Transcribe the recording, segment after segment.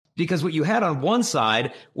Because what you had on one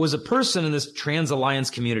side was a person in this trans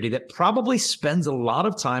alliance community that probably spends a lot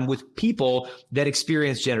of time with people that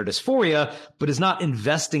experience gender dysphoria, but is not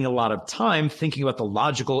investing a lot of time thinking about the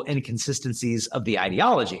logical inconsistencies of the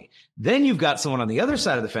ideology. Then you've got someone on the other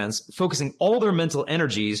side of the fence focusing all their mental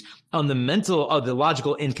energies on the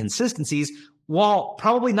logical inconsistencies, while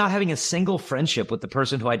probably not having a single friendship with the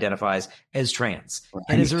person who identifies as trans. Right.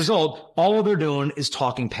 And as a result, all they're doing is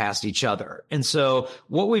talking past each other. And so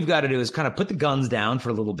what we've got to do is kind of put the guns down for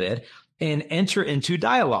a little bit and enter into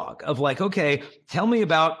dialogue of like, okay, tell me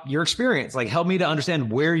about your experience. Like, help me to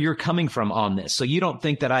understand where you're coming from on this. So you don't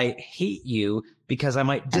think that I hate you because I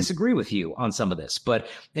might disagree with you on some of this. But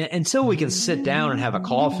until we can sit down and have a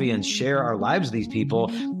coffee and share our lives with these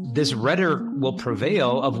people, this rhetoric will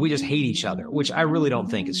prevail of we just hate each other, which I really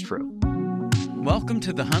don't think is true. Welcome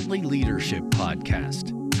to the Huntley Leadership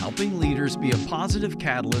Podcast, helping leaders be a positive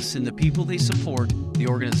catalyst in the people they support, the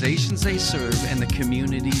organizations they serve, and the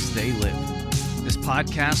communities they live. This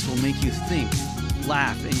podcast will make you think,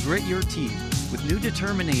 laugh, and grit your teeth with new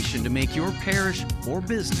determination to make your parish or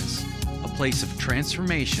business a place of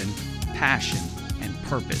transformation, passion, and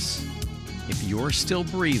purpose. If you're still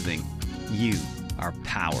breathing, you are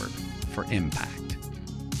powered for impact.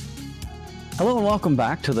 Hello and welcome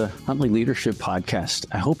back to the Huntley Leadership Podcast.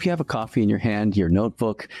 I hope you have a coffee in your hand, your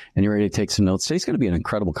notebook, and you're ready to take some notes. Today's going to be an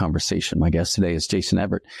incredible conversation. My guest today is Jason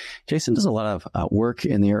Evert. Jason does a lot of work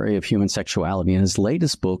in the area of human sexuality, and his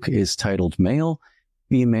latest book is titled Male,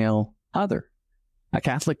 Female, Other, a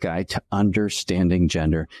Catholic Guide to Understanding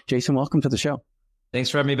Gender. Jason, welcome to the show. Thanks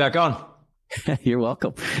for having me back on. You're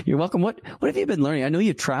welcome. You're welcome. What have you been learning? I know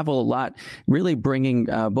you travel a lot, really bringing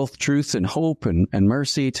both truth and hope and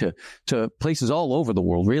mercy to places all over the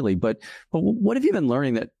world, really. But what have you been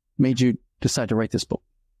learning that made you decide to write this book?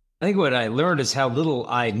 I think what I learned is how little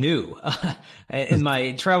I knew in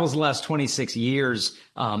my travels the last 26 years.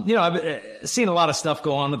 I've seen a lot of stuff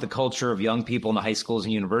go on with the culture of young people in the high schools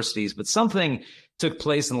and universities, but something took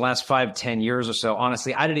place in the last 5-10 years or so.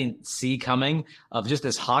 Honestly, I didn't see coming of just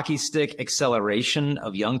this hockey stick acceleration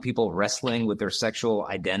of young people wrestling with their sexual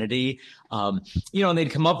identity. And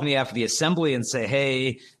they'd come up to me after the assembly and say,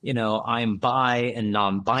 hey, I'm bi and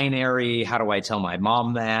non-binary. How do I tell my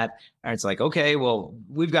mom that? And it's like, okay, well,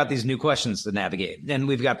 we've got these new questions to navigate. And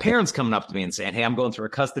we've got parents coming up to me and saying, hey, I'm going through a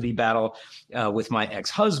custody battle with my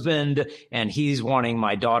ex-husband, and he's wanting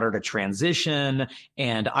my daughter to transition,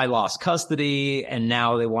 and I lost custody, and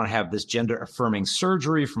now they want to have this gender-affirming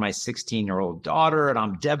surgery for my 16-year-old daughter, and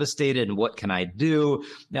I'm devastated, and what can I do?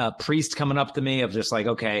 Priest coming up to me of just like,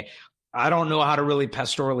 okay, I don't know how to really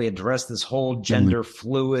pastorally address this whole gender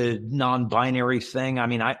fluid, non-binary thing. I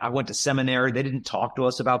mean, I went to seminary. They didn't talk to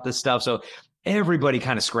us about this stuff. So everybody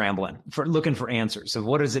kind of scrambling for looking for answers of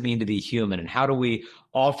what does it mean to be human, and how do we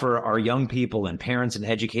offer our young people and parents and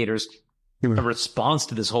educators a response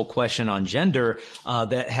to this whole question on gender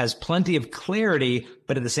that has plenty of clarity,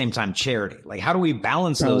 but at the same time, charity. Like, how do we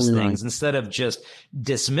balance those things instead of just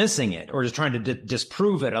dismissing it or just trying to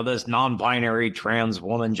disprove it of this non-binary, trans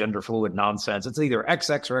woman, gender fluid nonsense? It's either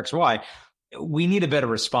XX or XY. We need a better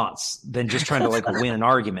response than just trying to win an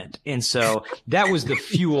argument. And so that was the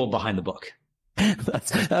fuel behind the book.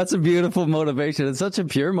 That's a beautiful motivation. It's such a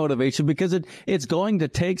pure motivation because it's going to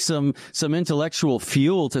take some intellectual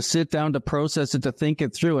fuel to sit down, to process it, to think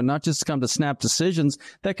it through, and not just come to snap decisions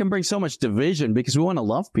that can bring so much division, because we want to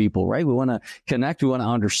love people, right? We want to connect, we want to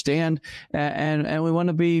understand, and we want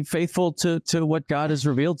to be faithful to what God has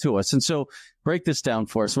revealed to us. And so break this down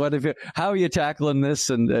for us. How are you tackling this,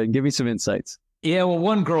 and give me some insights? Yeah, well,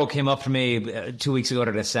 one girl came up to me 2 weeks ago at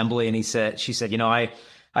an assembly, and she said,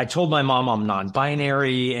 I told my mom I'm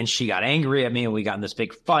non-binary, and she got angry at me, and we got in this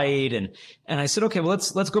big fight. And I said, okay, well,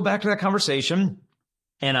 let's go back to that conversation.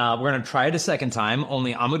 And we're going to try it a second time,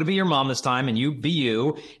 only I'm going to be your mom this time and you be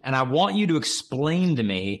you. And I want you to explain to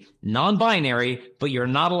me non-binary, but you're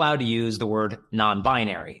not allowed to use the word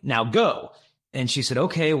non-binary. Now go. And she said,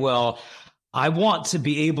 okay, well, I want to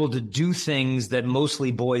be able to do things that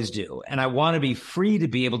mostly boys do. And I want to be free to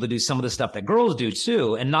be able to do some of the stuff that girls do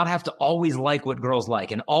too, and not have to always like what girls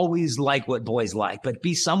like and always like what boys like, but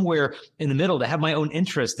be somewhere in the middle to have my own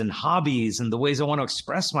interests and hobbies and the ways I want to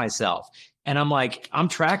express myself. And I'm like, I'm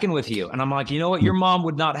tracking with you. And I'm like, you know what? Your mom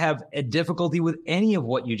would not have a difficulty with any of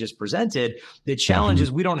what you just presented. The challenge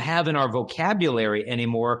is we don't have in our vocabulary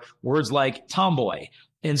anymore words like tomboy.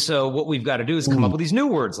 And so what we've got to do is come up with these new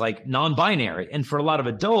words like non-binary. And for a lot of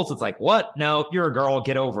adults, it's like, what? No, you're a girl.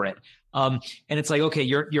 Get over it. And it's like, okay,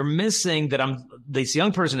 you're missing that. This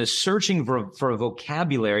young person is searching for a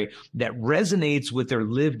vocabulary that resonates with their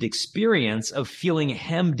lived experience of feeling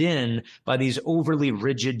hemmed in by these overly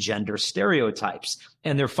rigid gender stereotypes.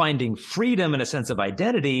 And they're finding freedom and a sense of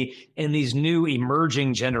identity in these new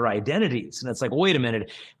emerging gender identities. And it's like, wait a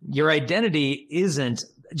minute, your identity isn't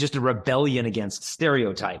just a rebellion against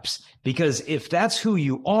stereotypes. Because if that's who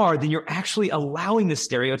you are, then you're actually allowing the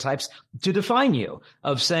stereotypes to define you,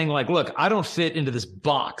 of saying like, look, I don't fit into this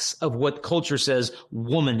box of what culture says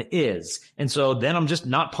woman is. And so then I'm just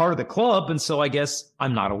not part of the club. And so I guess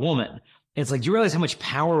I'm not a woman. It's like, do you realize how much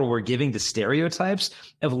power we're giving to stereotypes,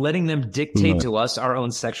 of letting them dictate to us our own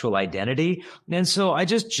sexual identity? And so I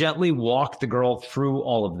just gently walk the girl through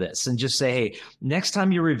all of this and just say, hey, next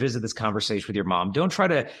time you revisit this conversation with your mom, don't try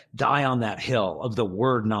to die on that hill of the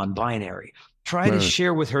word non-binary. Try to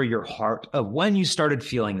share with her your heart of when you started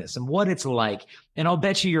feeling this and what it's like. And I'll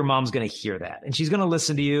bet you your mom's going to hear that. And she's going to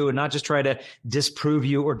listen to you and not just try to disprove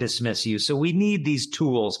you or dismiss you. So we need these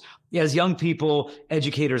tools as young people,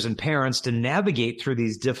 educators, and parents to navigate through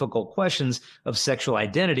these difficult questions of sexual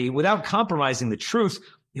identity without compromising the truth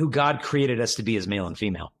who God created us to be as male and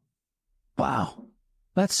female. Wow.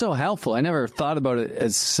 That's so helpful. I never thought about it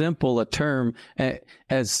as simple a term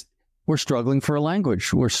as we're struggling for a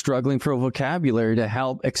language. We're struggling for a vocabulary to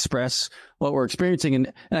help express what we're experiencing.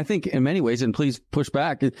 And I think in many ways, and please push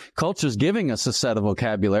back, culture's giving us a set of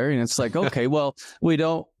vocabulary. And it's like, okay, well,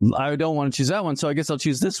 I don't want to choose that one. So I guess I'll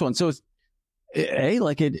choose this one. So it's,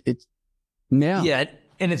 Yeah.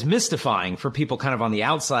 And it's mystifying for people kind of on the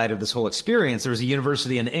outside of this whole experience. There was a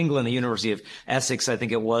university in England, the University of Essex, I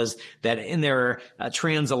think it was, that in their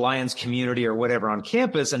trans alliance community or whatever on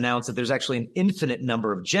campus announced that there's actually an infinite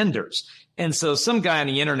number of genders. And so some guy on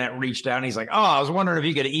the internet reached out and he's like, oh, I was wondering if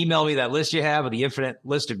you could email me that list you have of the infinite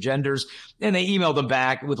list of genders. And they emailed them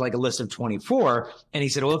back with like a list of 24. And he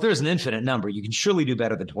said, well, if there's an infinite number, you can surely do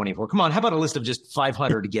better than 24. Come on, how about a list of just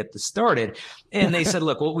 500 to get this started? And they said,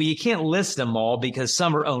 look, well, you can't list them all because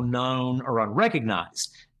some are unknown or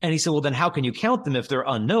unrecognized. And he said, well, then how can you count them if they're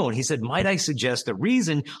unknown? He said, might I suggest the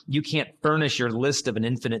reason you can't furnish your list of an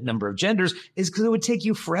infinite number of genders is because it would take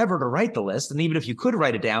you forever to write the list. And even if you could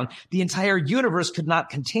write it down, the entire universe could not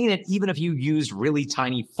contain it, even if you used really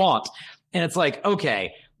tiny font. And it's like,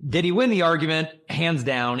 okay, did he win the argument? Hands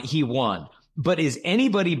down, he won. But is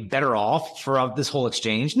anybody better off for this whole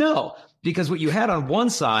exchange? No. Because what you had on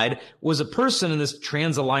one side was a person in this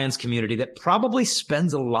trans alliance community that probably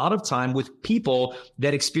spends a lot of time with people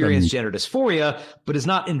that experience gender dysphoria, but is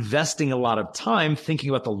not investing a lot of time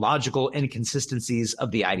thinking about the logical inconsistencies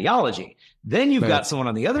of the ideology. Then you've got someone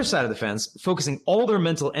on the other side of the fence focusing all their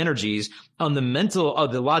mental energies on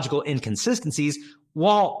the logical inconsistencies,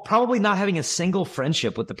 while probably not having a single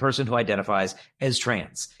friendship with the person who identifies as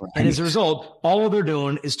trans. Right. And as a result, all they're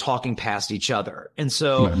doing is talking past each other. And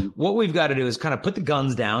so what we've got to do is kind of put the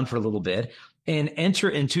guns down for a little bit and enter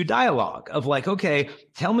into dialogue of like, okay,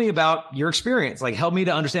 tell me about your experience. Like, help me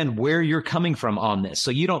to understand where you're coming from on this.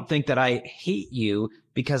 So you don't think that I hate you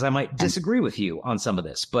because I might disagree with you on some of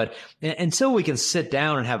this. But until we can sit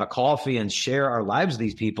down and have a coffee and share our lives with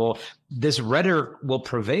these people, this rhetoric will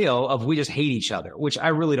prevail of we just hate each other, which I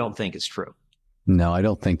really don't think is true. No, I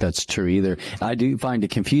don't think that's true either. I do find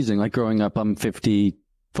it confusing. Like growing up, I'm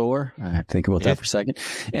 54. I have to think about that for a second.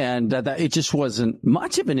 And it just wasn't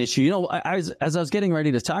much of an issue. You know, as I was getting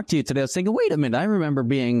ready to talk to you today, I was thinking, wait a minute, I remember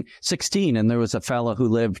being 16 and there was a fellow who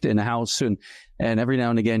lived in a house and every now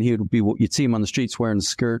and again you'd see him on the streets wearing a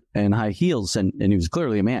skirt and high heels and he was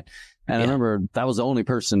clearly a man. And I remember that was the only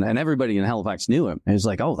person, and everybody in Halifax knew him. It was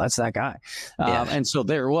like, oh, that's that guy. And so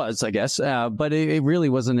there was, I guess. But it really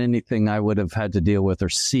wasn't anything I would have had to deal with or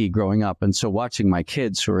see growing up. And so watching my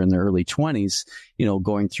kids who are in their early 20s, you know,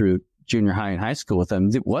 going through junior high and high school with them,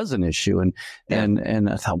 it was an issue. And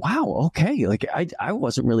I thought, wow, okay. Like I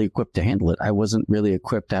wasn't really equipped to handle it. I wasn't really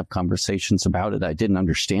equipped to have conversations about it. I didn't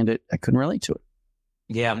understand it. I couldn't relate to it.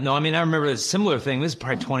 Yeah, no, I mean, I remember a similar thing. This is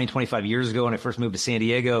probably 20, 25 years ago when I first moved to San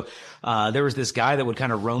Diego. There was this guy that would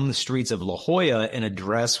kind of roam the streets of La Jolla in a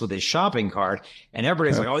dress with his shopping cart. And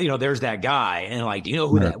everybody's like, oh, you know, there's that guy. And like, do you know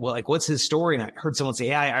who that, well, like, what's his story? And I heard someone say,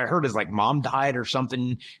 yeah, I heard his like mom died or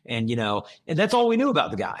something. And, you know, and that's all we knew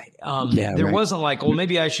about the guy. There wasn't like, well,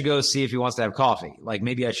 maybe I should go see if he wants to have coffee. Like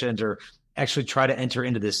maybe I should enter actually try to enter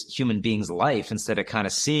into this human being's life instead of kind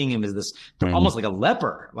of seeing him as this almost like a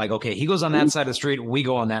leper. Like, okay, he goes on that side of the street, we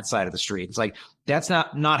go on that side of the street. It's like, that's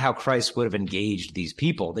not how Christ would have engaged these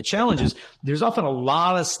people. The challenge is there's often a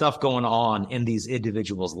lot of stuff going on in these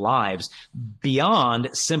individuals' lives beyond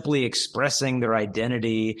simply expressing their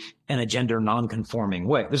identity in a gender nonconforming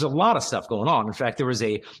way. There's a lot of stuff going on. In fact, there was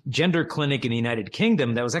a gender clinic in the United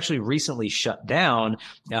Kingdom that was actually recently shut down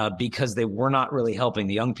because they were not really helping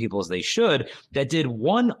the young people as they should, that did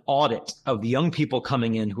one audit of the young people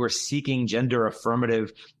coming in who are seeking gender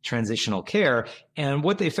affirmative transitional care. And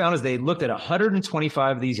what they found is they looked at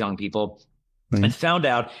 125 of these young people and found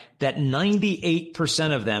out that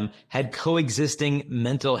 98% of them had coexisting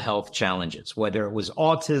mental health challenges, whether it was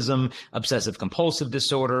autism, obsessive compulsive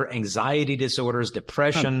disorder, anxiety disorders,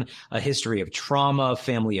 depression, a history of trauma,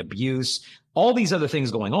 family abuse, all these other things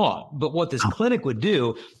going on. But what this clinic would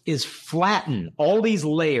do is flatten all these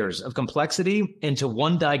layers of complexity into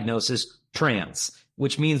one diagnosis, trans,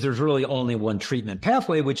 which means there's really only one treatment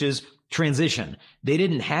pathway, which is transition. They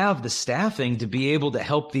didn't have the staffing to be able to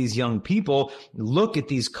help these young people look at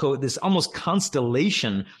this almost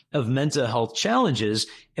constellation of mental health challenges,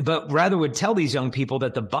 but rather would tell these young people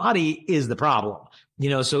that the body is the problem.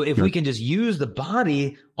 So if we can just use the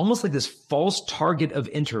body almost like this false target of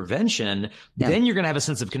intervention, then you're going to have a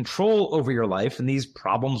sense of control over your life and these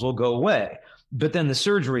problems will go away. But then the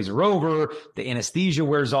surgeries are over, the anesthesia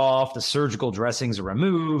wears off, the surgical dressings are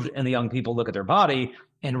removed, and the young people look at their body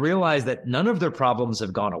and realize that none of their problems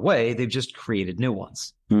have gone away. They've just created new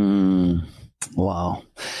ones. Wow.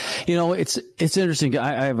 It's interesting.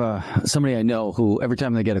 I have somebody I know who every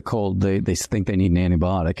time they get a cold, they think they need an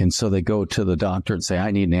antibiotic. And so they go to the doctor and say,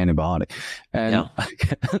 I need an antibiotic. And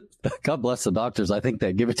God bless the doctors. I think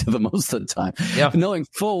they give it to them most of the time, knowing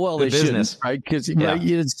full well they shouldn't, right? Because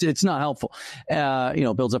it's not helpful.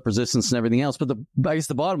 Builds up resistance and everything else. But I guess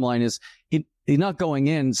the bottom line is he's not going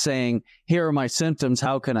in saying, here are my symptoms,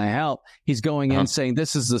 how can I help? He's going in saying,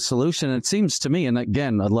 this is the solution. And it seems to me, and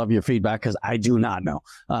again, I'd love your feedback because I do not know,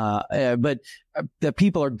 but that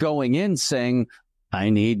people are going in saying,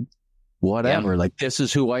 I need whatever, like this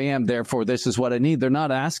is who I am, therefore this is what I need. They're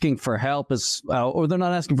not asking for help or they're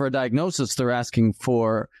not asking for a diagnosis. They're asking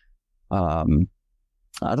for, I don't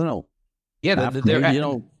know.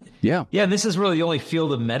 And this is really the only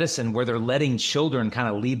field of medicine where they're letting children kind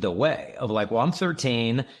of lead the way of like, well, I'm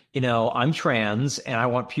 13, I'm trans and I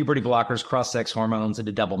want puberty blockers, cross-sex hormones, and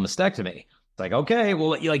a double mastectomy. It's like, okay,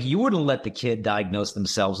 well, you wouldn't let the kid diagnose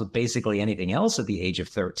themselves with basically anything else at the age of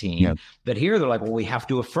 13. Yeah. But here they're like, well, we have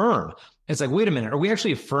to affirm. It's like, wait a minute, are we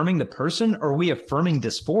actually affirming the person or are we affirming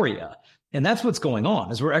dysphoria? And that's what's going on,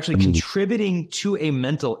 is we're actually contributing to a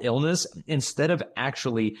mental illness instead of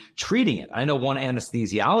actually treating it. I know one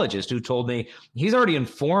anesthesiologist who told me he's already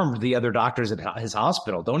informed the other doctors at his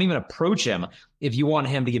hospital, don't even approach him if you want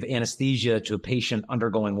him to give anesthesia to a patient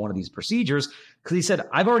undergoing one of these procedures. Because he said,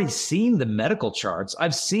 I've already seen the medical charts.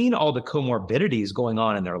 I've seen all the comorbidities going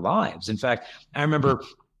on in their lives. In fact, I remember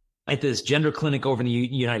at this gender clinic over in the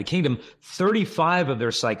United Kingdom, 35 of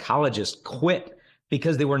their psychologists quit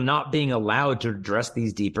because they were not being allowed to address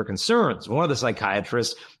these deeper concerns. One of the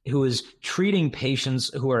psychiatrists who was treating patients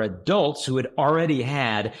who are adults who had already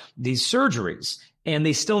had these surgeries and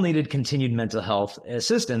they still needed continued mental health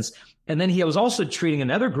assistance. And then he was also treating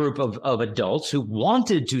another group of adults who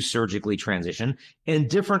wanted to surgically transition in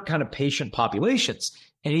different kind of patient populations.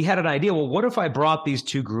 And he had an idea, well, what if I brought these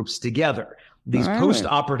two groups together? These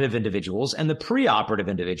post-operative individuals and the pre-operative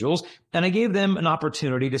individuals. And I gave them an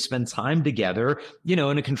opportunity to spend time together, in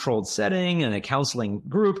a controlled setting and a counseling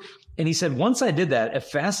group. And he said, once I did that, a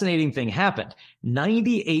fascinating thing happened.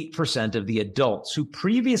 98% of the adults who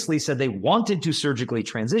previously said they wanted to surgically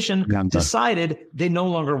transition decided they no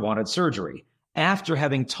longer wanted surgery after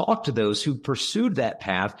having talked to those who pursued that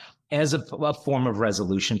path as a form of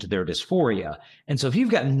resolution to their dysphoria. And so if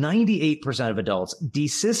you've got 98% of adults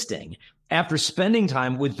desisting after spending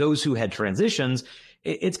time with those who had transitions,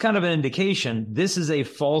 it's kind of an indication this is a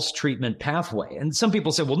false treatment pathway. And some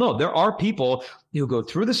people say, well, no, there are people who go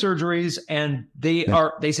through the surgeries and they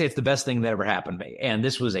say it's the best thing that ever happened to me. And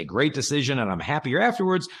this was a great decision and I'm happier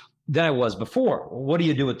afterwards than I was before. What do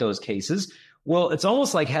you do with those cases? Well, it's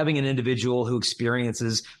almost like having an individual who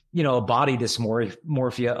experiences, a body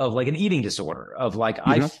dysmorphia of like an eating disorder of like,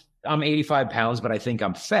 I'm 85 pounds, but I think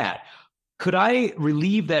I'm fat. Could I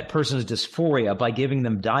relieve that person's dysphoria by giving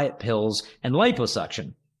them diet pills and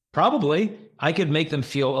liposuction? Probably. I could make them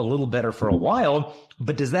feel a little better for a while,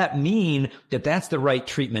 but does that mean that that's the right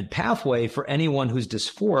treatment pathway for anyone who's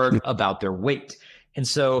dysphoric about their weight? And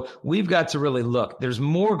so we've got to really look, there's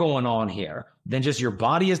more going on here than just your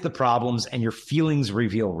body is the problems and your feelings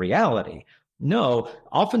reveal reality. No,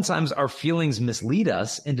 oftentimes our feelings mislead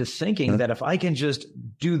us into thinking that if I can just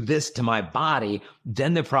do this to my body,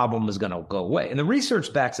 then the problem is going to go away. And the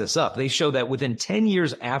research backs this up. They show that within 10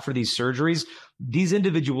 years after these surgeries, these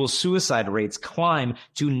individuals' suicide rates climb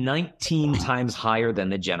to 19 times higher than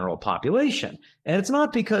the general population. And it's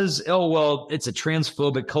not because, oh, well, it's a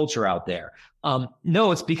transphobic culture out there.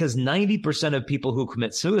 No, it's because 90% of people who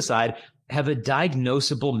commit suicide have a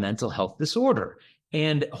diagnosable mental health disorder.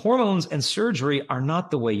 And hormones and surgery are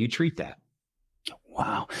not the way you treat that.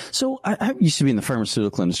 Wow. So I used to be in the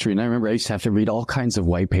pharmaceutical industry, and I remember I used to have to read all kinds of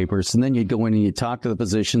white papers, and then you'd go in and you'd talk to the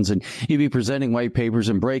physicians, and you'd be presenting white papers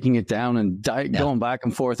and breaking it down and going back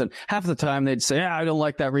and forth. And half the time they'd say, I don't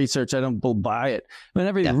like that research. I don't buy it. I mean,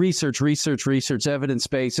 everything research,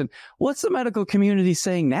 evidence-based. And what's the medical community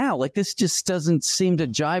saying now? Like, this just doesn't seem to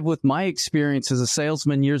jive with my experience as a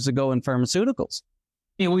salesman years ago in pharmaceuticals.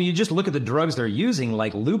 When you just look at the drugs they're using,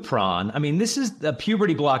 like Lupron, I mean, this is a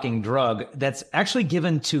puberty-blocking drug that's actually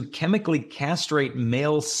given to chemically castrate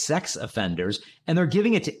male sex offenders, and they're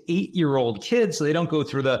giving it to 8-year-old kids so they don't go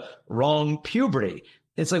through the wrong puberty.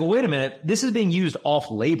 It's like, well, wait a minute, this is being used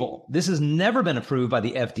off-label. This has never been approved by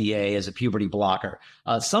the FDA as a puberty blocker.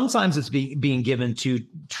 Sometimes it's being given to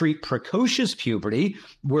treat precocious puberty,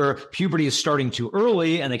 where puberty is starting too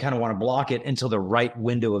early and they kind of want to block it until the right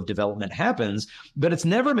window of development happens. But it's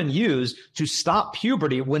never been used to stop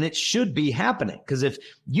puberty when it should be happening. Because if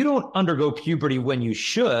you don't undergo puberty when you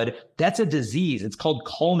should, that's a disease. It's called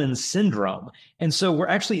Kallmann syndrome. And so we're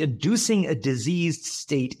actually inducing a diseased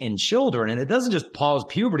state in children. And it doesn't just pause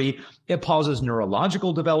puberty, it pauses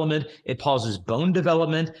neurological development, it pauses bone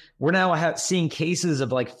development. We're now seeing cases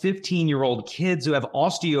of like 15-year-old kids who have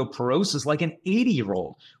osteoporosis like an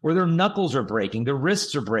 80-year-old, where their knuckles are breaking, their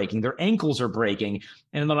wrists are breaking, their ankles are breaking.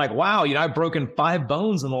 And they're like, wow, I've broken 5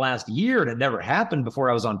 bones in the last year, and it never happened before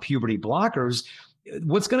I was on puberty blockers.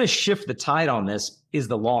 What's going to shift the tide on this is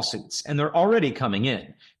the lawsuits, and they're already coming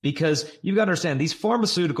in, because you've got to understand, these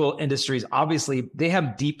pharmaceutical industries, obviously, they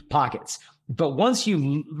have deep pockets. But once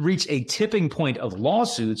you reach a tipping point of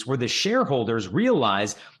lawsuits where the shareholders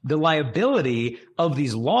realize the liability of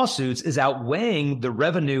these lawsuits is outweighing the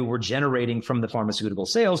revenue we're generating from the pharmaceutical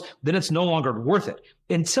sales, then it's no longer worth it.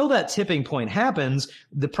 Until that tipping point happens,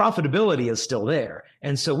 the profitability is still there.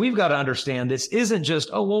 And so we've got to understand this isn't just,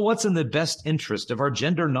 oh, well, what's in the best interest of our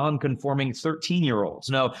gender nonconforming 13-year-olds?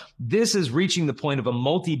 No, this is reaching the point of a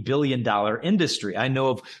multi-billion-dollar industry. I know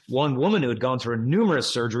of one woman who had gone through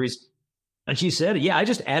numerous surgeries, and she said, yeah, I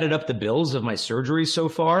just added up the bills of my surgeries so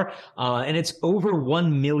far, and it's over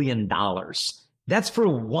 $1 million. That's for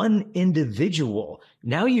one individual.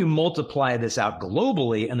 Now you multiply this out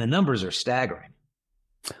globally, and the numbers are staggering.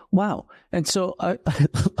 Wow. And so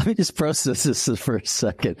let me just process this for a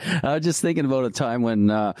second. I was just thinking about a time when,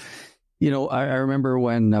 I remember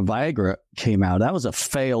when Viagra came out. That was a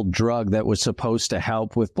failed drug that was supposed to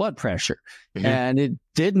help with blood pressure. Mm-hmm. And it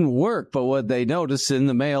didn't work. But what they noticed in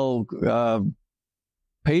the male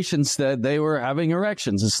patients, that they were having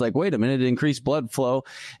erections. It's like, wait a minute, it increased blood flow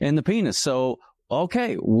in the penis. So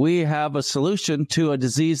okay, we have a solution to a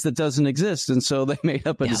disease that doesn't exist. And so they made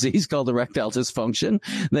up a disease called erectile dysfunction.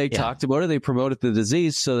 They talked about it. They promoted the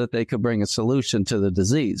disease so that they could bring a solution to the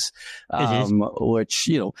disease, which,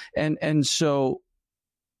 and so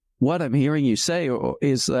what I'm hearing you say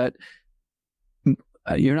is that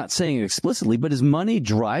you're not saying it explicitly, but is money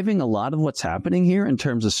driving a lot of what's happening here in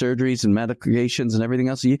terms of surgeries and medications and everything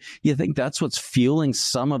else? You think that's what's fueling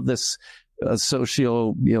some of this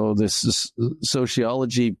this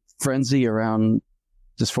sociology frenzy around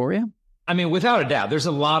dysphoria? I mean, without a doubt, there's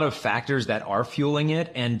a lot of factors that are fueling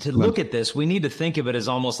it. And to look at this, we need to think of it as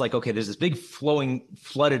almost like, okay, there's this big flowing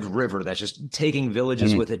flooded river that's just taking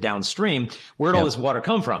villages with it downstream. Where'd all this water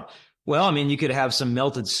come from? Well, I mean, you could have some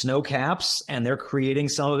melted snow caps and they're creating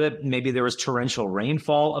some of it. Maybe there was torrential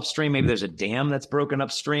rainfall upstream. Maybe there's a dam that's broken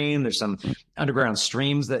upstream. There's some underground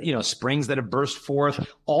streams that, springs that have burst forth.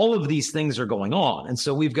 All of these things are going on. And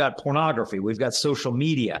so we've got pornography. We've got social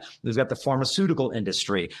media. We've got the pharmaceutical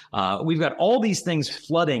industry. We've got all these things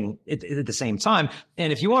flooding at the same time.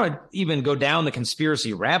 And if you want to even go down the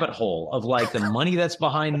conspiracy rabbit hole of like the money that's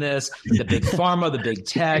behind this, the big pharma, the big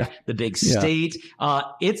tech, the big state,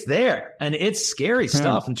 it's there. And it's scary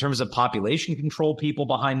stuff in terms of population control people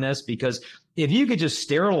behind this, because if you could just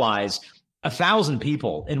sterilize 1,000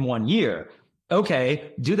 people in 1 year,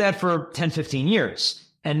 okay, do that for 10, 15 years.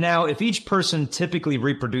 And now if each person typically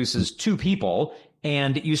reproduces 2 people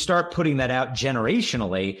and you start putting that out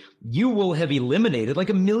generationally, you will have eliminated like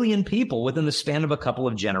 1 million people within the span of a couple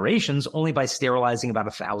of generations only by sterilizing about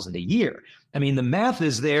 1,000 a year. I mean, the math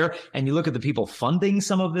is there, and you look at the people funding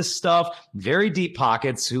some of this stuff, very deep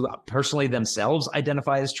pockets who personally themselves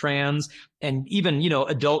identify as trans, and even,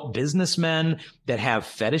 adult businessmen that have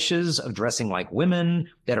fetishes of dressing like women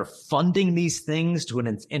that are funding these things to,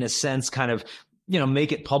 in a sense, kind of,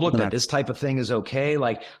 make it public that this type of thing is okay.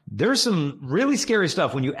 Like, there's some really scary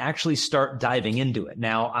stuff when you actually start diving into it.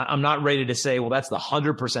 Now, I'm not ready to say, well, that's the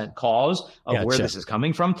 100% cause of where this is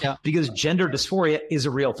coming from, because gender dysphoria is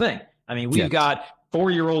a real thing. I mean, we've got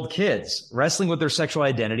 4-year-old kids wrestling with their sexual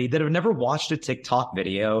identity that have never watched a TikTok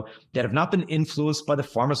video, that have not been influenced by the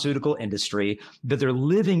pharmaceutical industry, but they're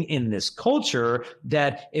living in this culture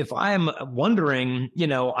that if I'm wondering,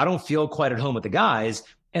 I don't feel quite at home with the guys,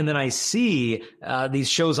 and then I see these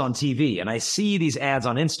shows on TV and I see these ads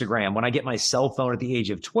on Instagram. When I get my cell phone at the age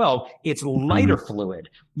of 12, it's lighter fluid,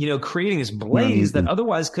 creating this blaze that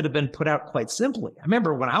otherwise could have been put out quite simply. I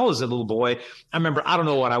remember when I was a little boy, I don't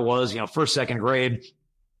know what I was, first, second grade.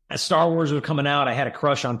 As Star Wars was coming out, I had a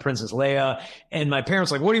crush on Princess Leia, and my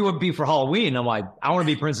parents were like, what do you want to be for Halloween? I'm like, I want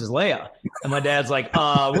to be Princess Leia. And my dad's like,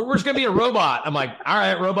 we're just going to be a robot. I'm like, all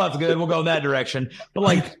right, robot's good. We'll go in that direction. But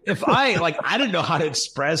like, if I didn't know how to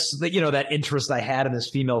express that, that interest I had in this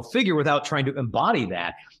female figure without trying to embody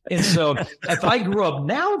that. And so if I grew up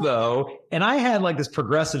now, though, and I had like this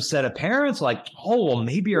progressive set of parents, like, oh, well,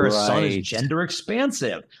 maybe our son is gender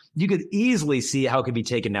expansive, you could easily see how it could be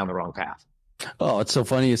taken down the wrong path. Oh, it's so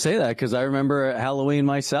funny you say that, because I remember Halloween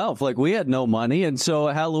myself. Like, we had no money. And so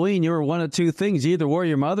at Halloween, you were one of two things. You either wore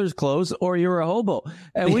your mother's clothes or you were a hobo.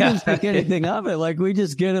 And we didn't think anything of it. Like, we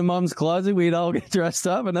just get in mom's closet. We'd all get dressed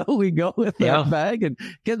up and we go with that bag and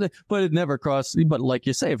but it never crossed. But like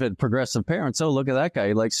you say, if it had progressive parents, oh, look at that guy.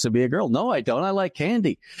 He likes to be a girl. No, I don't. I like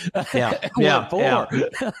candy. We're poor.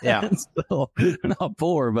 So, not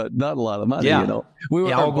poor, but not a lot of money, We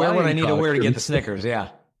were I'll wear what I need to wear to get the Snickers. Yeah.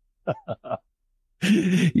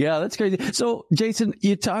 Yeah, that's crazy. So, Jason,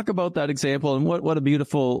 you talk about that example, and what a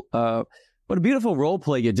beautiful role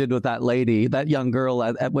play you did with that lady, that young girl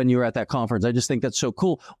at when you were at that conference. I just think that's so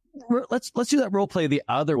cool. Let's do that role play the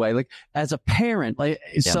other way. Like, as a parent,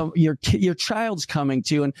 so your child's coming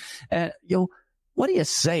to you, and what do you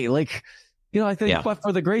say? Like, I think, but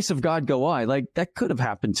for the grace of God go I. Like, that could have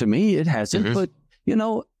happened to me. It hasn't, but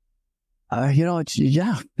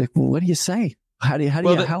what do you say? How do you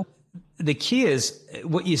help? The key is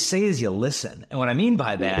what you say is you listen. And what I mean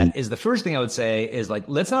by that is the first thing I would say is, like,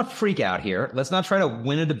 let's not freak out here. Let's not try to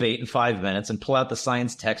win a debate in 5 minutes and pull out the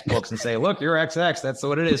science textbooks and say, look, you're XX. That's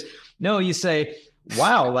what it is. No, you say,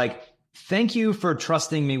 wow, like, thank you for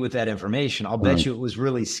trusting me with that information. I'll bet you it was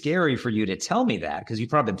really scary for you to tell me that, because you've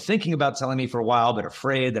probably been thinking about telling me for a while, but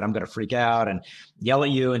afraid that I'm going to freak out and yell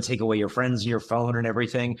at you and take away your friends and your phone and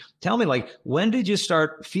everything. Tell me, like, when did you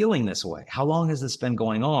start feeling this way? How long has this been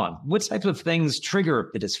going on? What types of things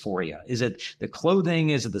trigger the dysphoria? Is it the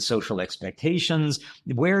clothing? Is it the social expectations?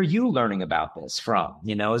 Where are you learning about this from?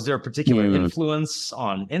 Is there a particular influence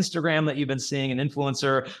on Instagram that you've been seeing, an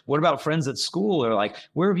influencer? What about friends at school? Or like,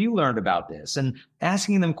 where have you learned about this? And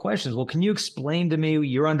asking them questions. Well, can you explain to me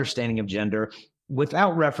your understanding of gender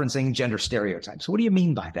without referencing gender stereotypes? What do you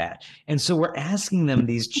mean by that? And so we're asking them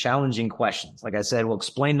these challenging questions. Like I said, we'll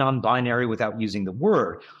explain non-binary without using the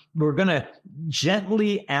word. We're going to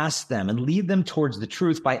gently ask them and lead them towards the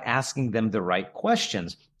truth by asking them the right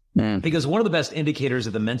questions. Because one of the best indicators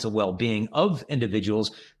of the mental well-being of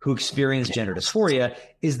individuals who experience gender dysphoria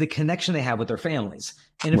is the connection they have with their families.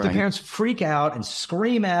 And if the parents freak out and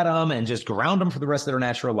scream at them and just ground them for the rest of their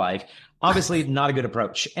natural life, obviously not a good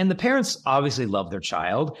approach. And the parents obviously love their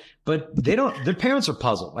child, but their parents are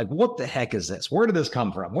puzzled. Like, what the heck is this? Where did this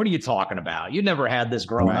come from? What are you talking about? You never had this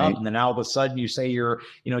growing up. And then all of a sudden you say you're,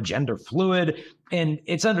 gender fluid. And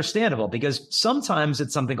it's understandable, because sometimes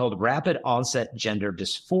it's something called rapid onset gender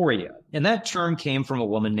dysphoria. And that term came from a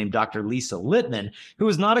woman named Dr. Lisa Littman, who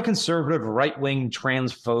is not a conservative, right-wing,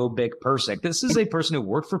 transphobic person. This is a person who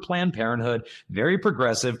worked for Planned Parenthood, very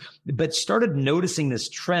progressive, but started noticing this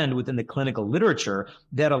trend within the clinical literature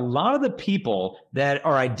that a lot of the people that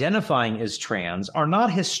are identifying as trans are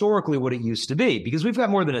not historically what it used to be, because we've got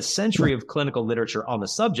more than a century of clinical literature on the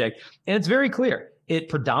subject, and it's very clear. It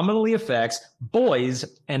predominantly affects boys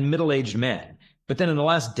and middle-aged men. But then in the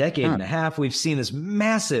last decade and a half, we've seen this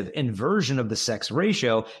massive inversion of the sex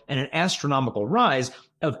ratio and an astronomical rise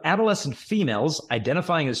of adolescent females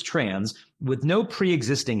identifying as trans with no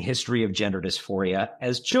pre-existing history of gender dysphoria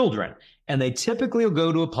as children. and they typically will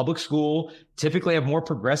go to a public school, typically have more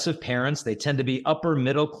progressive parents. They tend to be upper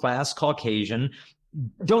middle class Caucasian,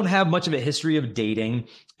 don't have much of a history of dating,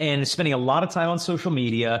 and spending a lot of time on social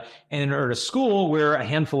media, and are at a school where a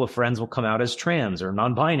handful of friends will come out as trans or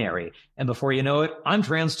non-binary. And before you know it, I'm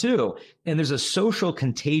trans too. And there's a social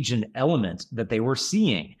contagion element that they were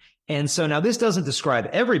seeing. And so now this doesn't describe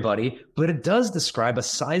everybody, but it does describe a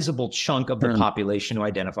sizable chunk of the population who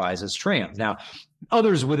identifies as trans. Now,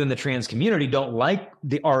 others within the trans community don't like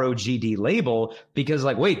the ROGD label because,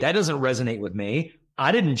 like, wait, that doesn't resonate with me.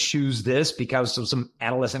 I didn't choose this because of some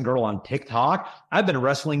adolescent girl on TikTok. I've been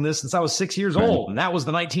wrestling this since I was 6 years old, and that was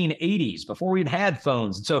the 1980s before we'd had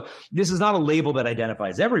phones. And so this is not a label that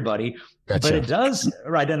identifies everybody, but it does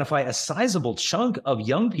identify a sizable chunk of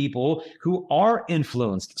young people who are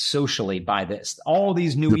influenced socially by this. All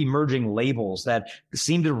these new emerging labels that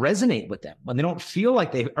seem to resonate with them when they don't feel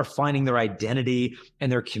like they are finding their identity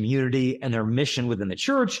and their community and their mission within the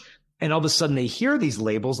church. And all of a sudden they hear these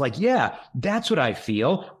labels like, yeah, that's what I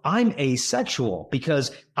feel. I'm asexual because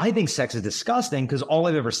I think sex is disgusting because all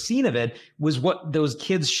I've ever seen of it was what those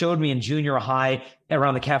kids showed me in junior high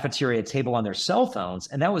around the cafeteria table on their cell phones.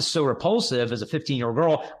 And that was so repulsive as a 15-year-old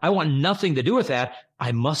girl. I want nothing to do with that.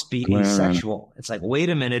 I must be asexual. It's like, wait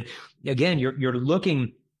a minute. Again, you're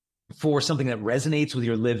looking for something that resonates with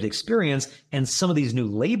your lived experience. And some of these new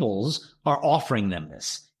labels are offering them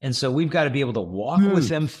this. And so we've got to be able to walk with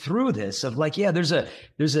them through this of like, yeah,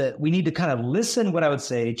 we need to kind of listen, what I would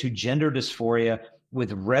say, to gender dysphoria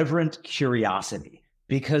with reverent curiosity,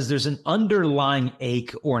 because there's an underlying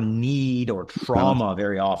ache or need or trauma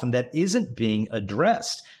very often that isn't being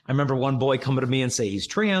addressed. I remember one boy coming to me and say he's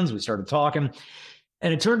trans. We started talking,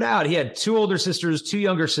 and it turned out he had 2 older sisters, 2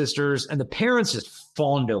 younger sisters, and the parents just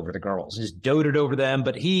fawned over the girls, just doted over them.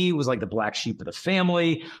 But he was like the black sheep of the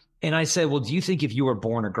family. And I said, well, do you think if you were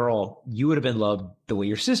born a girl, you would have been loved the way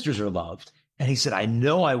your sisters are loved? And he said, I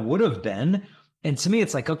know I would have been. And to me,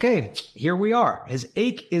 it's like, okay, here we are. His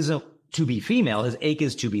ache isn't to be female. His ache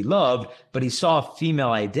is to be loved. But he saw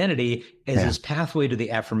female identity as his pathway to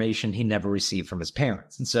the affirmation he never received from his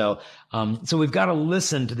parents. And so we've got to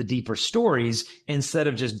listen to the deeper stories instead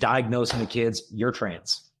of just diagnosing the kids, you're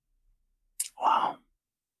trans. Wow.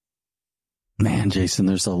 Man, Jason,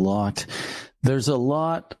 there's a lot.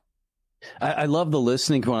 I love the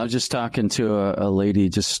listening. When I was just talking to a lady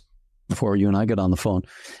just before you and I got on the phone,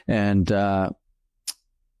 and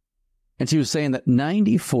she was saying that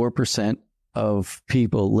 94% of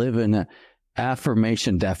people live in an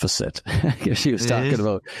affirmation deficit. She was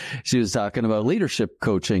talking about leadership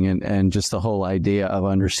coaching and just the whole idea of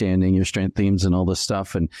understanding your strength themes and all this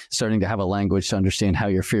stuff, and starting to have a language to understand how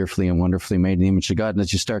you're fearfully and wonderfully made in the image of God. And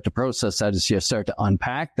as you start to process that, as you start to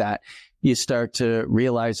unpack that, you start to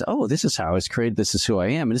realize, oh, this is how I was created. This is who I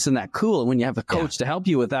am. And isn't that cool? And when you have a coach to help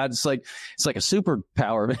you with that, it's like a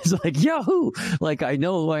superpower. It's like, yahoo! Like, I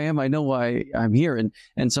know who I am. I know why I'm here.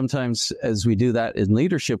 And sometimes as we do that in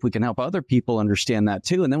leadership, we can help other people understand that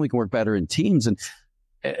too. And then we can work better in teams. And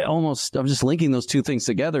almost, I'm just linking those two things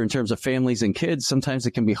together in terms of families and kids. Sometimes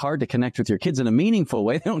it can be hard to connect with your kids in a meaningful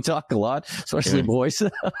way. They don't talk a lot, especially boys.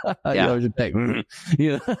 So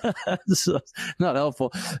not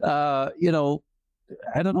helpful. I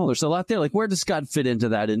don't know. There's a lot there. Like, where does God fit into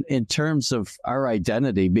that in terms of our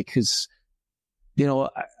identity? Because,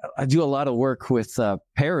 I do a lot of work with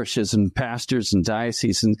parishes and pastors and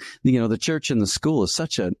dioceses, and, the church and the school is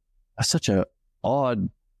such a odd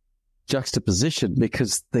juxtaposition,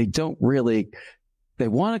 because they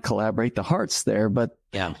want to collaborate, the heart's there, but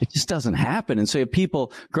it just doesn't happen. And so you have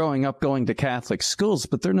people growing up going to Catholic schools,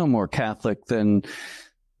 but they're no more Catholic than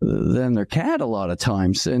their cat a lot of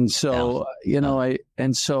times. And so,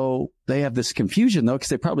 so they have this confusion though, because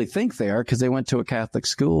they probably think they are, because they went to a Catholic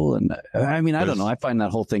school. And I mean, I don't know. I find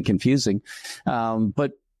that whole thing confusing.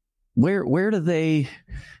 But where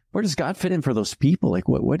does God fit in for those people? Like,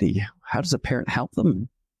 how does a parent help them?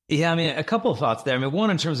 Yeah, I mean, a couple of thoughts there. I mean,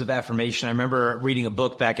 one, in terms of affirmation, I remember reading a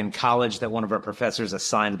book back in college that one of our professors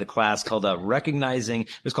assigned to the class called it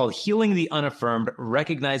was called Healing the Unaffirmed,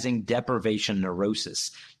 Recognizing Deprivation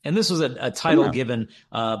Neurosis. And this was a title given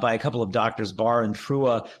by a couple of doctors, Barr and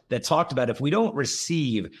Trua, that talked about if we don't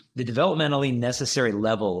receive the developmentally necessary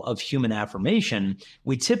level of human affirmation,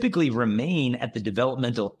 we typically remain at the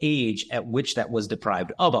developmental age at which that was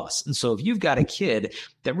deprived of us. And so if you've got a kid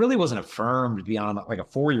that really wasn't affirmed beyond like a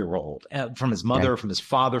 4-year 4-year-old from his mother, from his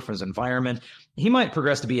father, from his environment. He might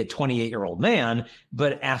progress to be a 28-year-old man,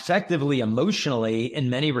 but affectively, emotionally, in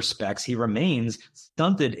many respects, he remains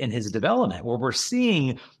stunted in his development, where we're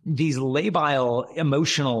seeing these labile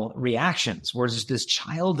emotional reactions, where it's this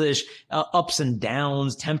childish ups and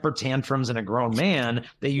downs, temper tantrums in a grown man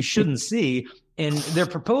that you shouldn't see. And their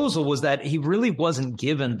proposal was that he really wasn't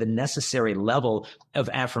given the necessary level of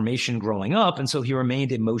affirmation growing up. And so he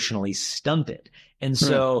remained emotionally stunted. And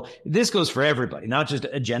so this goes for everybody, not just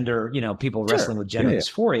a gender, people wrestling with gender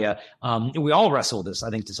dysphoria. We all wrestle with this, I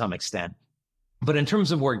think, to some extent. But in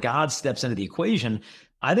terms of where God steps into the equation,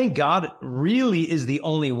 I think God really is the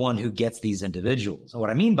only one who gets these individuals. And what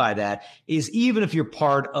I mean by that is even if you're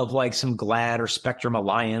part of like some GLAAD or Spectrum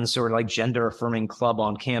Alliance or like gender affirming club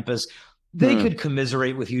on campus, they could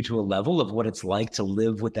commiserate with you to a level of what it's like to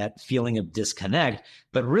live with that feeling of disconnect.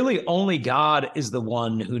 But really only God is the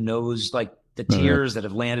one who knows like the tears that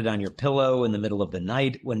have landed on your pillow in the middle of the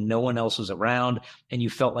night when no one else was around and you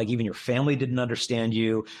felt like even your family didn't understand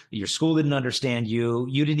you, your school didn't understand you,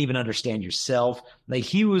 you didn't even understand yourself. Like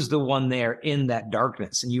he was the one there in that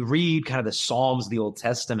darkness. And you read kind of the Psalms, the Old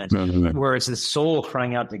Testament, where it's the soul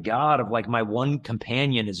crying out to God of like, my one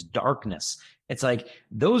companion is darkness. It's like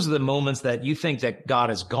those are the moments that you think that God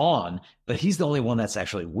is gone, but he's the only one that's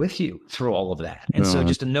actually with you through all of that. And so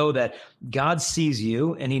just to know that God sees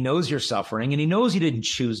you and he knows you're suffering and he knows you didn't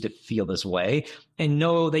choose to feel this way, and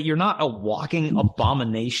know that you're not a walking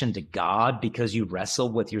abomination to God because you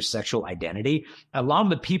wrestle with your sexual identity. A lot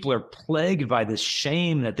of the people are plagued by this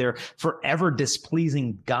shame that they're forever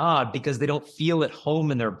displeasing God because they don't feel at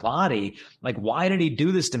home in their body. Like, why did he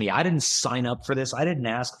do this to me? I didn't sign up for this. I didn't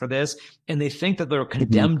ask for this. And they think that they're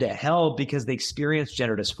condemned to hell because they experience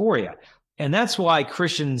gender dysphoria. And that's why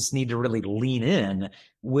Christians need to really lean in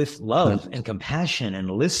with love and compassion and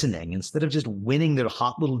listening instead of just winning their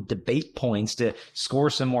hot little debate points to score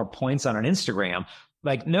some more points on an Instagram.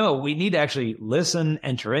 Like, no, we need to actually listen,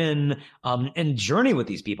 enter in, and journey with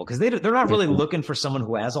these people because they're not really looking for someone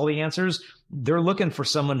who has all the answers. They're looking for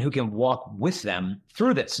someone who can walk with them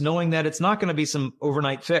through this, knowing that it's not going to be some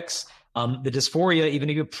overnight fix. The dysphoria, even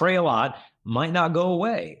if you pray a lot, might not go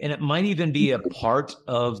away. And it might even be a part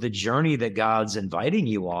of the journey that God's inviting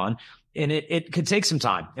you on. And it could take some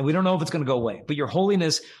time. And we don't know if it's going to go away. But your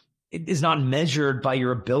holiness is not measured by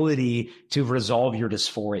your ability to resolve your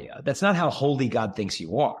dysphoria. That's not how holy God thinks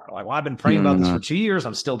you are. Like, well, I've been praying about this for 2 years.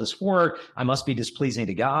 I'm still dysphoric. I must be displeasing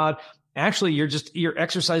to God. Actually, you're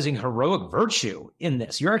exercising heroic virtue in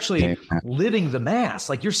this. You're actually living the mass.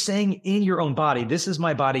 Like you're saying in your own body, this is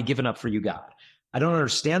my body given up for you, God. I don't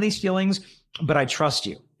understand these feelings, but I trust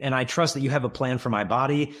you. And I trust that you have a plan for my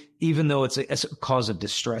body, even though it's a cause of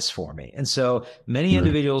distress for me. And so many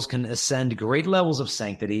individuals can ascend great levels of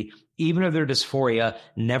sanctity, even if their dysphoria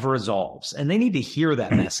never resolves. And they need to hear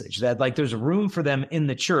that message that like there's room for them in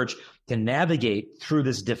the church to navigate through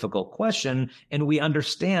this difficult question. And we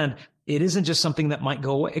understand it isn't just something that might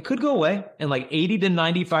go away. It could go away. And like 80 to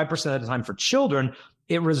 95% of the time for children,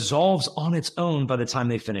 it resolves on its own by the time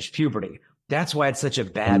they finish puberty. That's why it's such a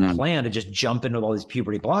bad plan to just jump into all these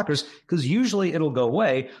puberty blockers, because usually it'll go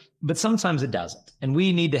away, but sometimes it doesn't. And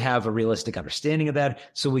we need to have a realistic understanding of that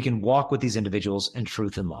so we can walk with these individuals in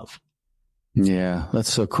truth and love. Yeah,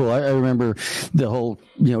 that's so cool. I remember the whole,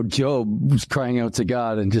 Job was crying out to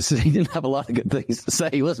God and just, he didn't have a lot of good things to say.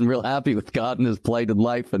 He wasn't real happy with God and his plighted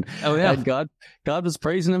life. And, and God was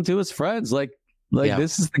praising him to his friends. Like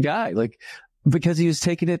this is the guy, because he was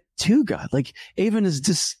taking it to God. Like even his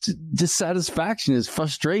dissatisfaction, his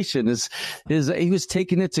frustration, he was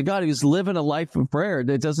taking it to God. He was living a life of prayer.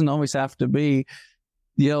 It doesn't always have to be,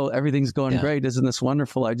 everything's going great. Isn't this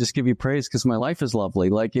wonderful? I just give you praise because my life is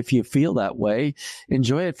lovely. Like if you feel that way,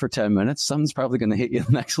 enjoy it for 10 minutes. Something's probably going to hit you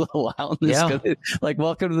the next little while. Like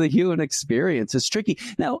welcome to the human experience. It's tricky.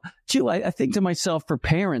 Now, too, I think to myself for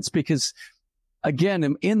parents, because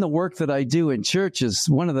again, in the work that I do in churches,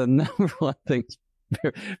 one of the number one things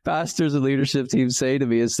pastors and leadership teams say to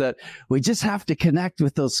me is that we just have to connect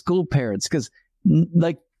with those school parents. Because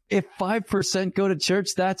like if 5% go to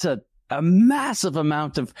church, that's a massive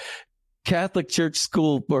amount of Catholic church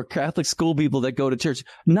school or Catholic school people that go to church.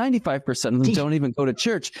 95% of them don't even go to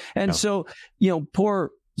church. And so, poor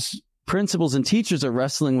principals and teachers are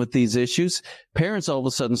wrestling with these issues. Parents all of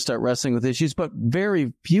a sudden start wrestling with issues, but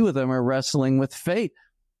very few of them are wrestling with faith.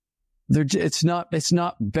 It's not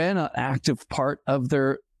been an active part of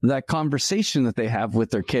that conversation that they have with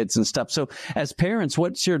their kids and stuff. So as parents,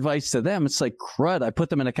 what's your advice to them? It's like, crud, I put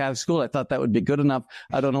them in a Catholic school. I thought that would be good enough.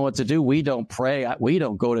 I don't know what to do. We don't pray. We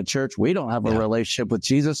don't go to church. We don't have a relationship with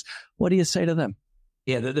Jesus. What do you say to them?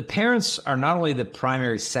 Yeah, the parents are not only the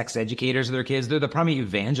primary sex educators of their kids, they're the primary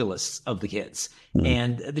evangelists of the kids. Mm.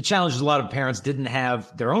 And the challenge is a lot of parents didn't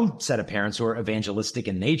have their own set of parents who are evangelistic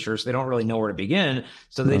in nature, so they don't really know where to begin.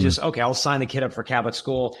 So they just, okay, I'll sign the kid up for Catholic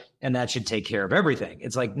school and that should take care of everything.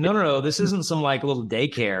 It's like, no, this isn't some like little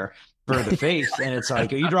daycare for the faith. And it's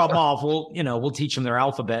like, you drop them off, we'll teach them their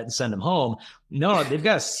alphabet and send them home. No, they've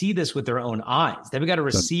got to see this with their own eyes. They've got to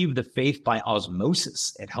receive the faith by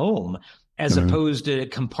osmosis at home, as opposed to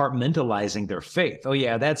compartmentalizing their faith. Oh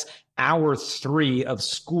yeah, that's hour 3 of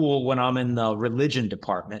school when I'm in the religion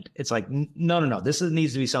department. It's like, no. This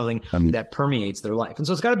needs to be something that permeates their life. And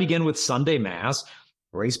so it's got to begin with Sunday Mass,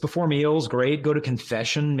 grace before meals, great. Go to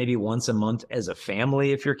confession maybe once a month as a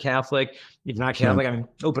family if you're Catholic. If you're not Catholic,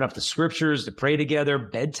 open up the scriptures to pray together,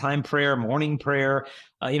 bedtime prayer, morning prayer,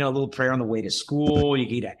 a little prayer on the way to school. You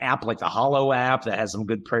get an app like the Hollow app that has some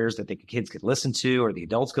good prayers that the kids could listen to or the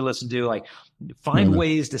adults could listen to. Like, find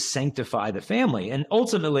ways to sanctify the family. And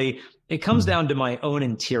ultimately, it comes down to my own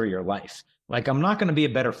interior life. Like, I'm not going to be a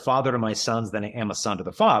better father to my sons than I am a son to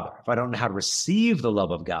the Father. If I don't know how to receive the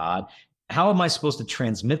love of God, how am I supposed to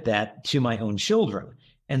transmit that to my own children?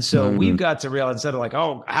 And so we've got to realize, instead of like,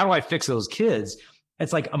 oh, how do I fix those kids?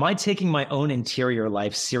 It's like, am I taking my own interior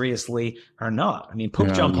life seriously or not? I mean,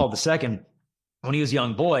 Pope John Paul II, when he was a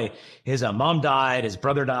young boy, his mom died, his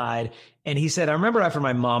brother died. And he said, I remember after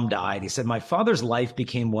my mom died, he said, my father's life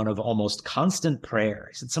became one of almost constant prayer.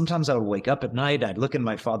 He said, sometimes I would wake up at night, I'd look in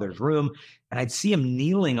my father's room, and I'd see him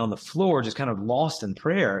kneeling on the floor, just kind of lost in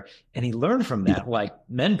prayer. And he learned from that, like,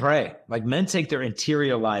 men pray, like men take their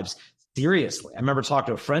interior lives seriously. I remember talking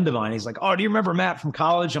to a friend of mine. He's like, oh, do you remember Matt from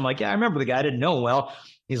college? I'm like, yeah, I remember the guy. I didn't know him well.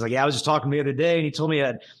 He's like, yeah, I was just talking to him the other day, and he told me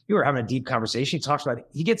that you were having a deep conversation. He talks about it.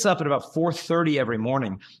 He gets up at about 4:30 every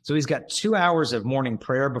morning. So he's got 2 hours of morning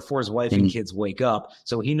prayer before his wife and kids wake up.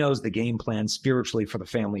 So he knows the game plan spiritually for the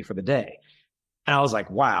family for the day. And I was like,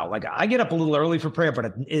 wow, like I get up a little early for prayer, but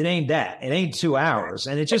it ain't that. It ain't 2 hours.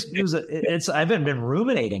 And I've been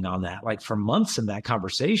ruminating on that like for months in that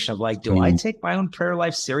conversation of like, do I take my own prayer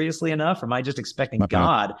life seriously enough? Or am I just expecting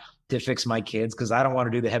God to fix my kids because I don't want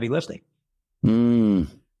to do the heavy lifting?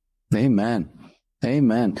 Amen.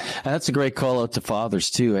 Amen. That's a great call out to fathers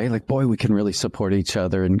too. Like, boy, we can really support each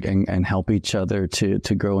other and help each other to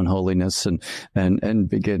grow in holiness and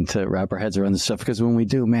begin to wrap our heads around this stuff. Because when we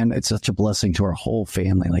do, man, it's such a blessing to our whole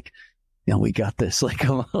family. Like, we got this. Like,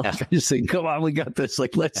 come on, just saying, come on, we got this.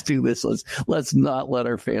 Like, let's do this. Let's not let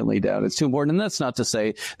our family down. It's too important. And that's not to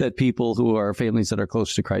say that people who are families that are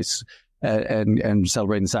close to Christ and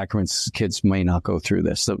celebrating the sacraments, kids may not go through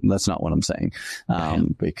this. So that's not what I'm saying,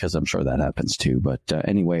 because I'm sure that happens too. But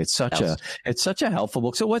anyway, it's such a helpful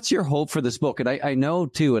book. So what's your hope for this book? And I know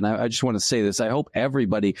too, and I just want to say this, I hope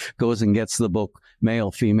everybody goes and gets the book,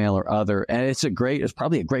 male, female, or other. And it's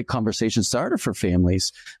probably a great conversation starter for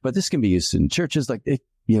families, but this can be used in churches, like,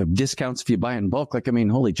 discounts if you buy in bulk. Like, I mean,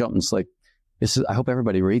 holy jumpins, like I hope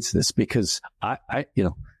everybody reads this, because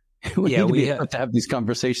we have to have these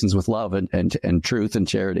conversations with love and truth and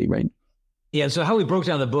charity, right? Yeah. So how we broke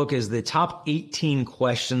down the book is the top 18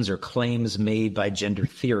 questions or claims made by gender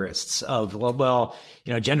theorists of,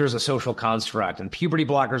 gender is a social construct and puberty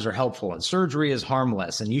blockers are helpful and surgery is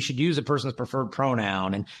harmless and you should use a person's preferred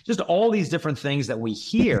pronoun and just all these different things that we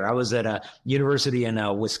hear. I was at a university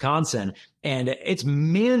in Wisconsin, and it's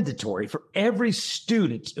mandatory for every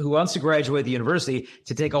student who wants to graduate the university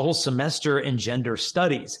to take a whole semester in gender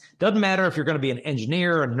studies. Doesn't matter if you're going to be an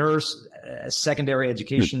engineer, a nurse, a secondary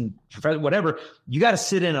education professor, whatever. You got to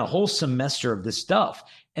sit in a whole semester of this stuff.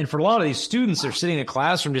 And for a lot of these students, they're sitting in a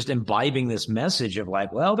classroom just imbibing this message of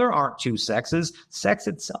like, well, there aren't two sexes. Sex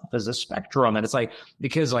itself is a spectrum. And it's like,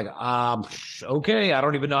 because like, okay, I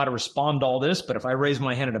don't even know how to respond to all this. But if I raise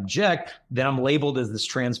my hand and object, then I'm labeled as this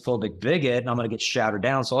transphobic bigot and I'm going to get shouted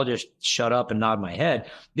down. So I'll just shut up and nod my head.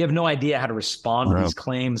 They have no idea how to respond to these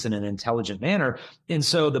claims in an intelligent manner. And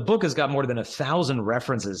so the book has got more than 1,000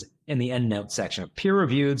 references in the endnote section of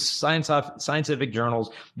peer-reviewed scientific journals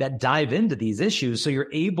that dive into these issues. So you're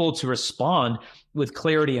able to respond with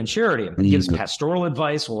clarity and charity. It gives pastoral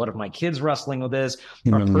advice. Well, what if my kid's wrestling with this?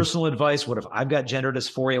 Or personal advice. What if I've got gender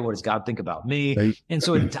dysphoria? What does God think about me? And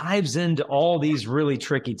so it dives into all these really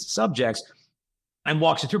tricky subjects and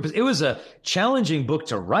walks you through. But it was a challenging book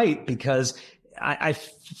to write because I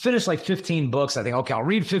finished like 15 books. I think, okay, I'll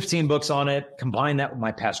read 15 books on it, combine that with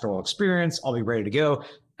my pastoral experience. I'll be ready to go.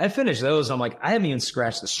 I finished those. I'm like, I haven't even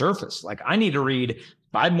scratched the surface. Like, I need to read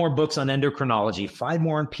 5 more books on endocrinology, 5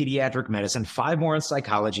 more on pediatric medicine, 5 more on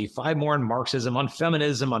psychology, 5 more on Marxism, on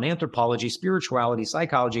feminism, on anthropology, spirituality,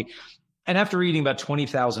 psychology. And after reading about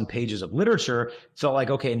 20,000 pages of literature, felt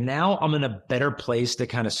like, okay, now I'm in a better place to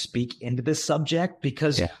kind of speak into this subject,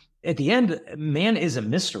 because at the end, man is a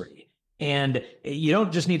mystery. And you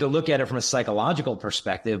don't just need to look at it from a psychological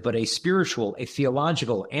perspective, but a spiritual, a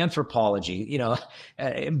theological, anthropology,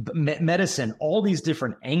 medicine, all these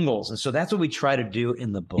different angles. And so that's what we try to do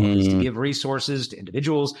in the book, is to give resources to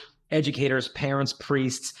individuals, educators, parents,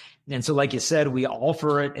 priests. And so, like you said, we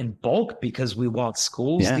offer it in bulk because we want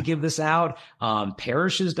schools to give this out,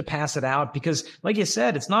 parishes to pass it out, because like you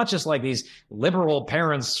said, it's not just like these liberal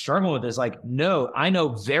parents struggling with this. Like, no, I know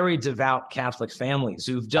very devout Catholic families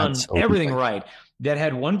who've done everything right, that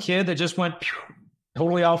had one kid that just went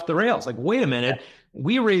totally off the rails. Like, wait a minute,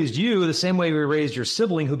 we raised you the same way we raised your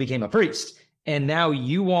sibling who became a priest. And now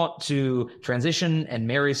you want to transition and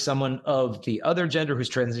marry someone of the other gender who's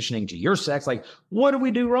transitioning to your sex. Like, what did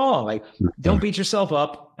we do wrong? Like, don't beat yourself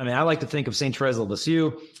up. I mean, I like to think of St. Teresa of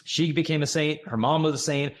Lisieux. She became a saint. Her mom was a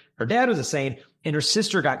saint. Her dad was a saint. And her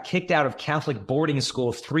sister got kicked out of Catholic boarding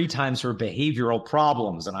school 3 times for behavioral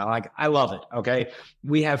problems. And I love it. Okay.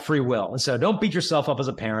 We have free will. And so don't beat yourself up as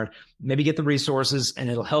a parent. Maybe get the resources, and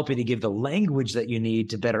it'll help you to give the language that you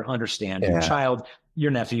need to better understand your child, your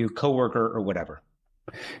nephew, coworker, or whatever.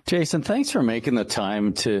 Jason, thanks for making the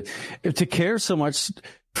time to care so much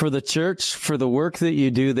for the church, for the work that you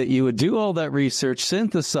do, that you would do all that research,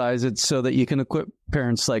 synthesize it so that you can equip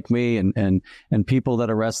parents like me and people that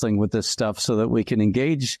are wrestling with this stuff, so that we can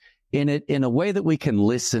engage in it in a way that we can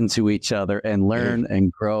listen to each other and learn and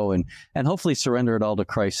grow and hopefully surrender it all to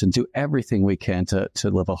Christ and do everything we can to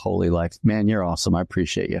live a holy life. Man, you're awesome. I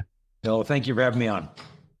appreciate you. No, thank you for having me on.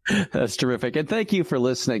 That's terrific. And thank you for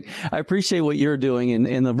listening. I appreciate what you're doing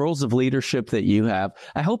in the roles of leadership that you have.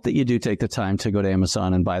 I hope that you do take the time to go to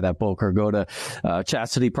Amazon and buy that book, or go to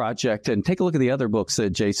Chastity Project and take a look at the other books that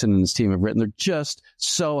Jason and his team have written. They're just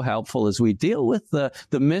so helpful as we deal with the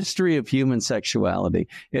mystery of human sexuality.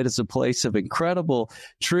 It is a place of incredible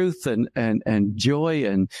truth and joy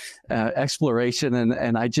and exploration.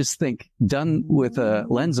 And I just think, done with a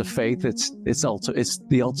lens of faith, it's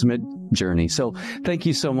the ultimate journey. So thank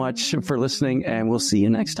you so much for listening, and we'll see you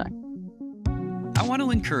next time. I want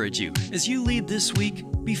to encourage you, as you lead this week,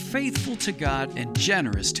 be faithful to God and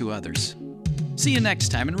generous to others. See you next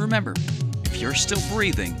time, and remember, if you're still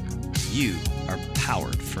breathing, you are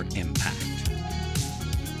powered for impact.